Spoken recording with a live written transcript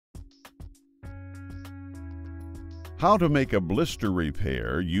How to make a blister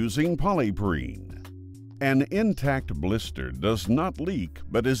repair using Polyprene. An intact blister does not leak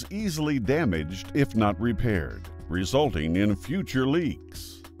but is easily damaged if not repaired, resulting in future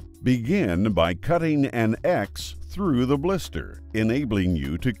leaks. Begin by cutting an X through the blister, enabling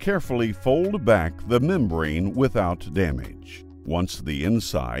you to carefully fold back the membrane without damage. Once the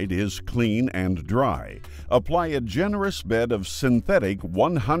inside is clean and dry, apply a generous bed of synthetic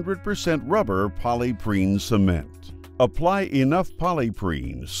 100% rubber Polyprene cement. Apply enough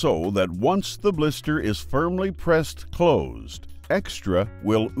Polyprene so that once the blister is firmly pressed closed, extra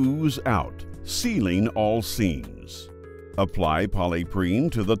will ooze out, sealing all seams. Apply Polyprene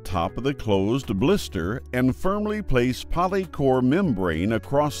to the top of the closed blister and firmly place polycore membrane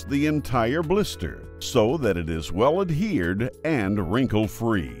across the entire blister so that it is well adhered and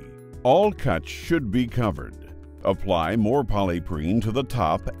wrinkle-free. All cuts should be covered. Apply more Polyprene to the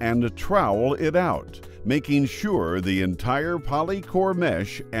top and trowel it out, making sure the entire polycore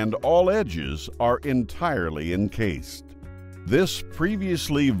mesh and all edges are entirely encased. This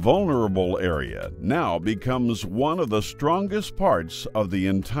previously vulnerable area now becomes one of the strongest parts of the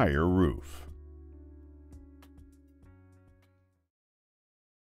entire roof.